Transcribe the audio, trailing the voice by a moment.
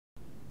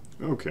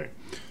Okay,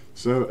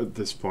 so at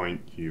this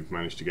point you've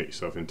managed to get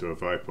yourself into a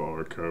Viper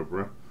or a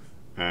Cobra,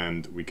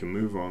 and we can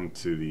move on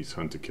to these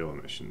hunter-killer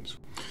missions.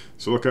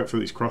 So look out for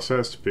these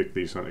crosshairs to pick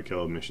these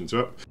hunter-killer missions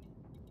up.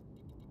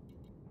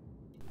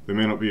 They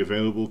may not be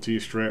available to you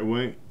straight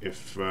away.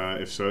 If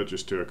so,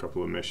 just do a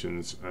couple of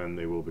missions and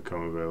they will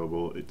become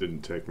available. It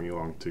didn't take me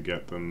long to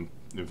get them.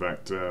 In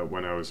fact,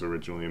 when I was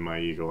originally in my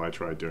Eagle, I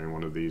tried doing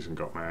one of these and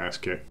got my ass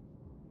kicked.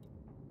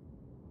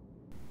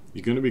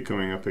 You're going to be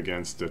coming up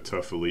against a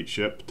tough elite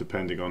ship,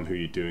 depending on who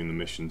you're doing the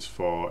missions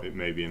for. It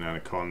may be an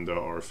Anaconda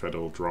or a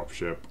Federal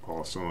dropship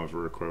or some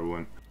other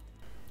equivalent.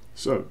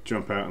 So,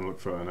 jump out and look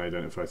for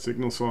unidentified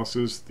signal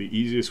sources. The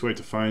easiest way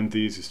to find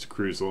these is to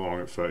cruise along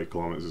at 30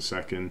 kilometers a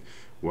second.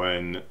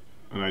 When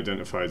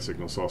unidentified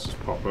signal sources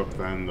pop up,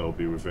 then they'll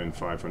be within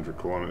 500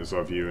 kilometers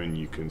of you and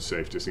you can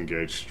safe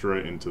disengage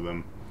straight into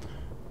them.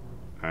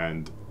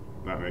 And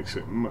that makes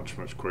it much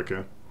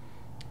quicker.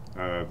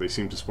 They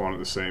seem to spawn at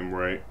the same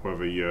rate,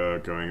 whether you're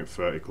going at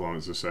 30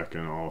 kilometers a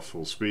second or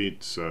full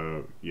speed,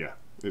 so yeah,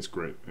 it's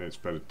great. It's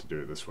better to do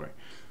it this way.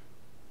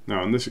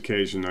 Now, on this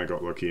occasion, I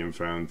got lucky and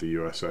found the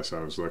USS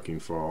I was looking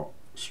for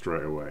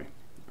straight away.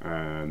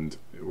 And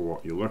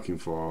what you're looking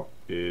for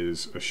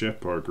is a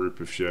ship or a group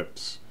of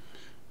ships,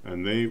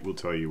 and they will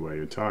tell you where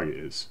your target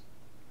is.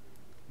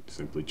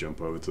 Simply jump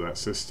over to that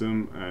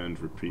system and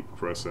repeat the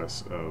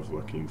process of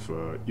looking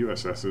for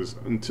USSs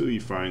until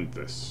you find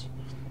this.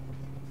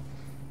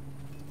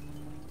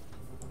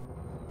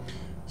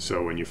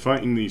 So when you're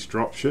fighting these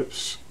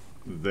dropships,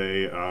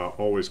 they are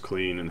always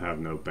clean and have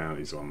no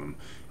bounties on them.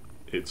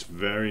 It's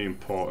very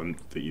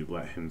important that you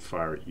let him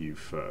fire at you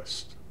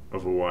first.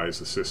 Otherwise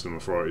the system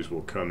authorities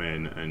will come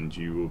in and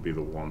you will be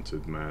the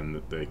wanted man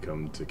that they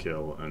come to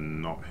kill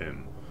and not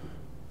him.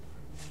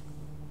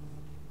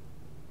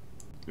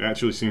 It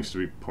actually seems to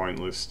be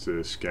pointless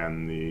to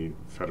scan the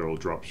Federal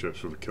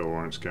dropships with a kill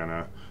warrant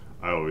scanner.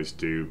 I always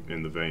do,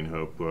 in the vain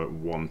hope that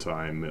one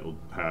time it'll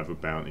have a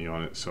bounty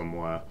on it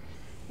somewhere.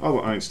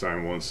 Albert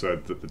Einstein once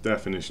said that the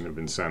definition of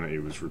insanity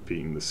was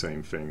repeating the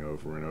same thing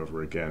over and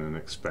over again and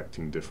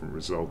expecting different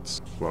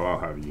results. Well, I'll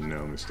have you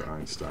know, Mr.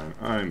 Einstein,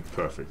 I'm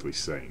perfectly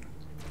sane.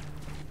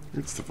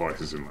 It's the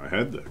voices in my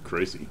head that are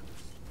crazy.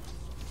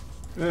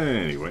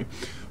 Anyway,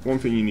 one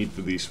thing you need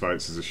for these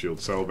fights is a shield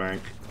cell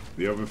bank.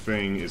 The other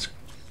thing is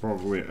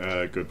probably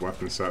a good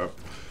weapon setup.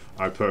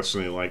 I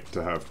personally like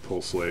to have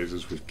pulse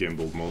lasers with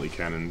gimbaled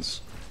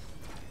multi-cannons,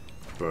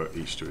 but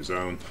each to his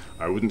own.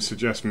 I wouldn't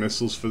suggest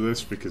missiles for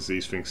this because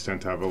these things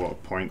tend to have a lot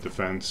of point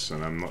defense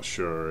and I'm not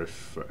sure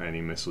if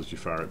any missiles you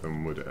fire at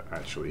them would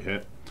actually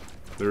hit.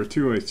 There are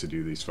two ways to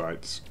do these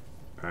fights,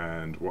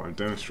 and what I'm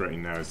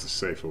demonstrating now is the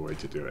safer way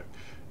to do it.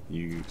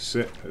 You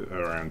sit at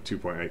around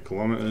 2.8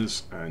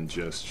 kilometers and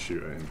just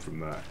shoot at him from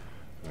there.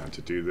 And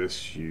to do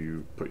this,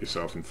 you put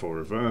yourself in full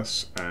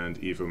reverse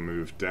and either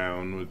move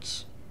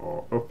downwards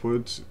or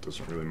upwards, it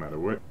doesn't really matter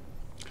which.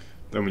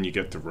 Then when you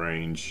get to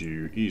range,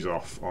 you ease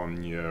off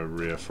on your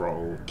rear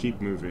throttle,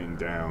 keep moving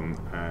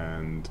down,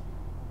 and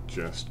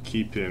just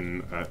keep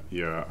him at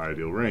your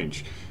ideal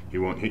range. He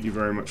won't hit you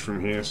very much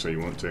from here, so you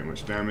won't take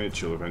much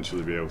damage. You'll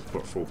eventually be able to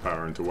put full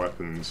power into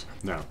weapons.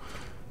 Now,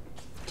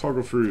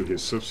 toggle through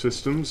his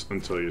subsystems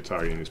until you're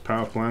targeting his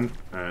power plant,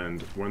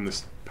 and when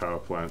this power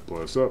plant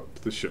blows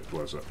up, the ship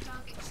blows up.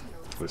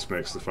 This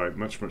makes the fight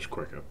much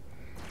quicker.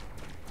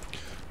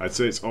 I'd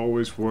say it's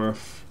always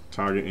worth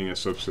targeting a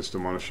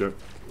subsystem on a ship,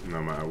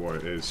 no matter what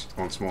it is.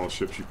 On smaller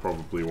ships you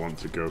probably want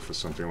to go for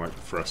something like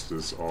the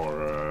thrusters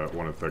or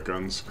one of their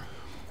guns.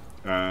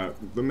 The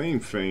main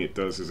thing it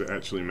does is it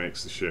actually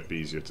makes the ship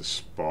easier to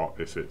spot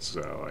if it's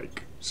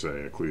like,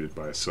 say, occluded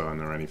by a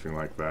sun or anything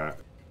like that.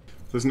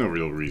 There's no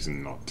real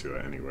reason not to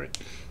anyway.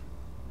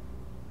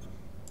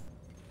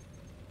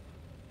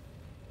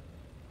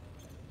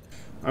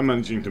 I'm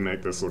managing to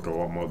make this look a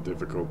lot more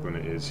difficult than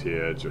it is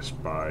here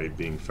just by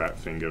being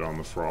fat-fingered on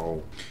the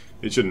throttle.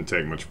 It shouldn't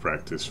take much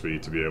practice for you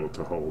to be able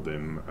to hold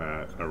him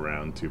at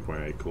around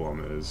 2.8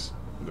 kilometers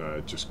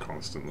just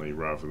constantly,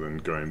 rather than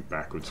going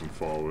backwards and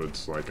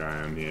forwards like I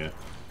am here.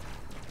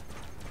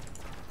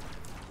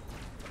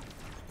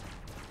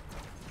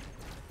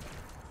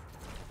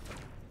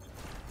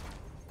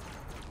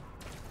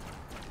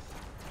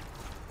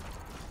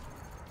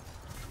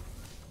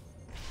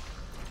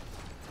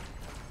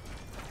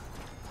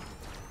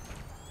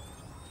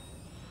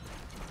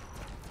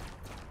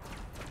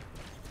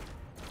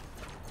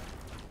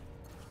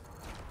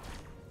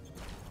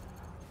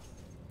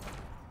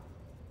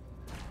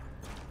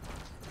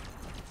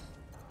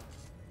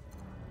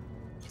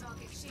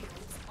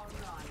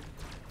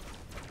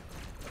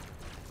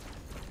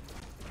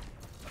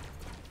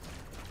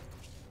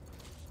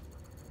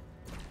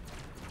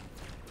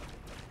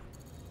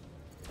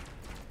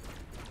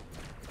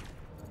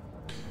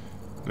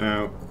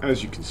 Now,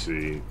 as you can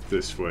see,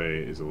 this way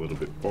is a little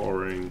bit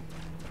boring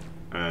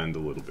and a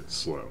little bit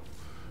slow.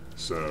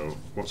 So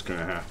what's going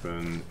to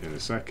happen in a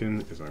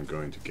second is I'm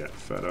going to get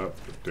fed up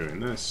with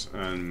doing this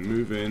and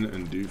move in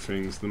and do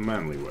things the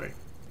manly way.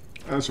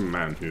 As a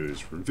man who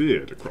is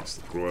revered across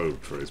the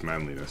globe for his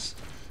manliness,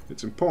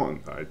 It's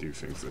important that I do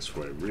things this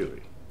way,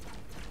 really.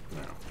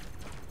 Now,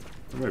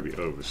 I may be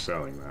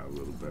overselling that a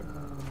little bit.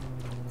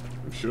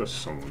 I'm sure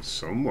someone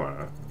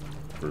somewhere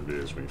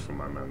reveres me for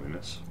my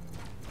manliness.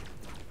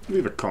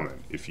 Leave a comment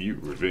if you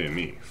revere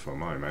me for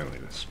my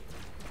manliness.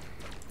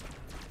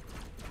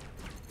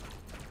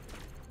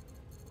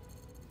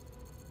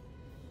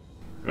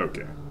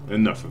 Okay,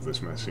 enough of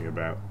this messing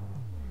about.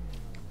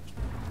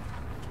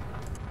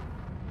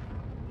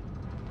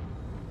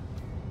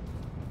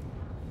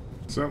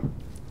 So,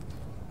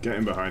 get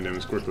in behind him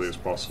as quickly as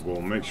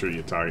possible. Make sure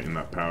you're targeting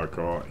that power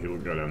core. He will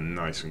go down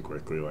nice and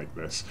quickly like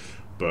this.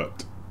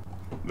 But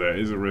there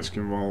is a risk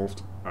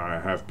involved. I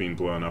have been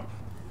blown up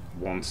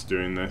once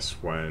doing this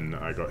when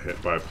I got hit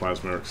by a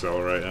plasma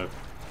accelerator.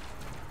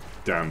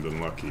 Damned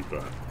unlucky,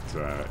 but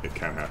it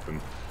can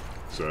happen.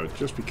 So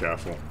just be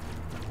careful.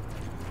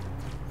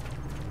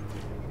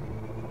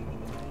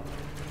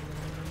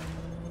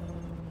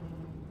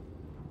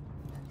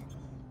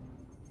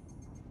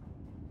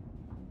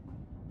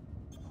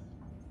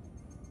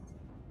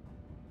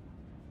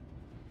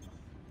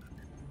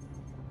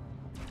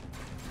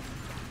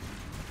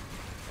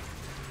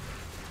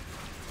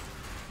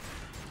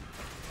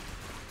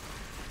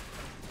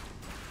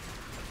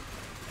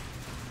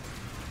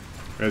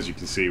 As you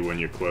can see when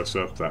you're close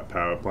up, that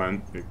power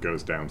plant, it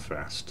goes down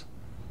fast.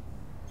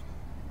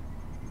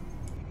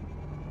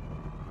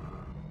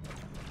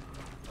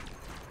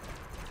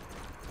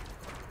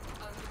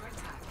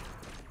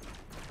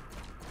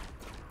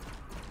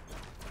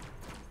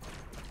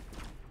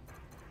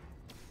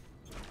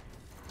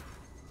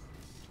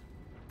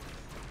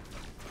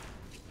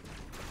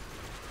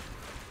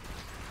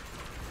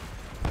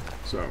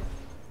 So,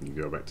 you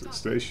go back to the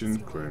station,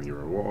 claim your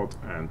reward,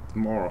 and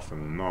more often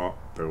than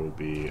not, there will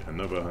be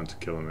another hunter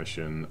killer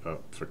mission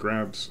up for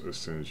grabs as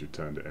soon as you've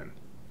turned it in.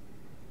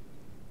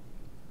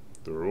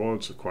 The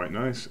rewards are quite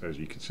nice, as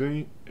you can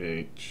see.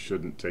 It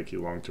shouldn't take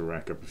you long to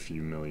rack up a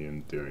few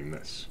million doing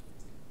this.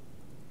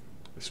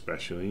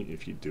 Especially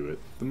if you do it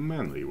the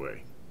manly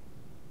way.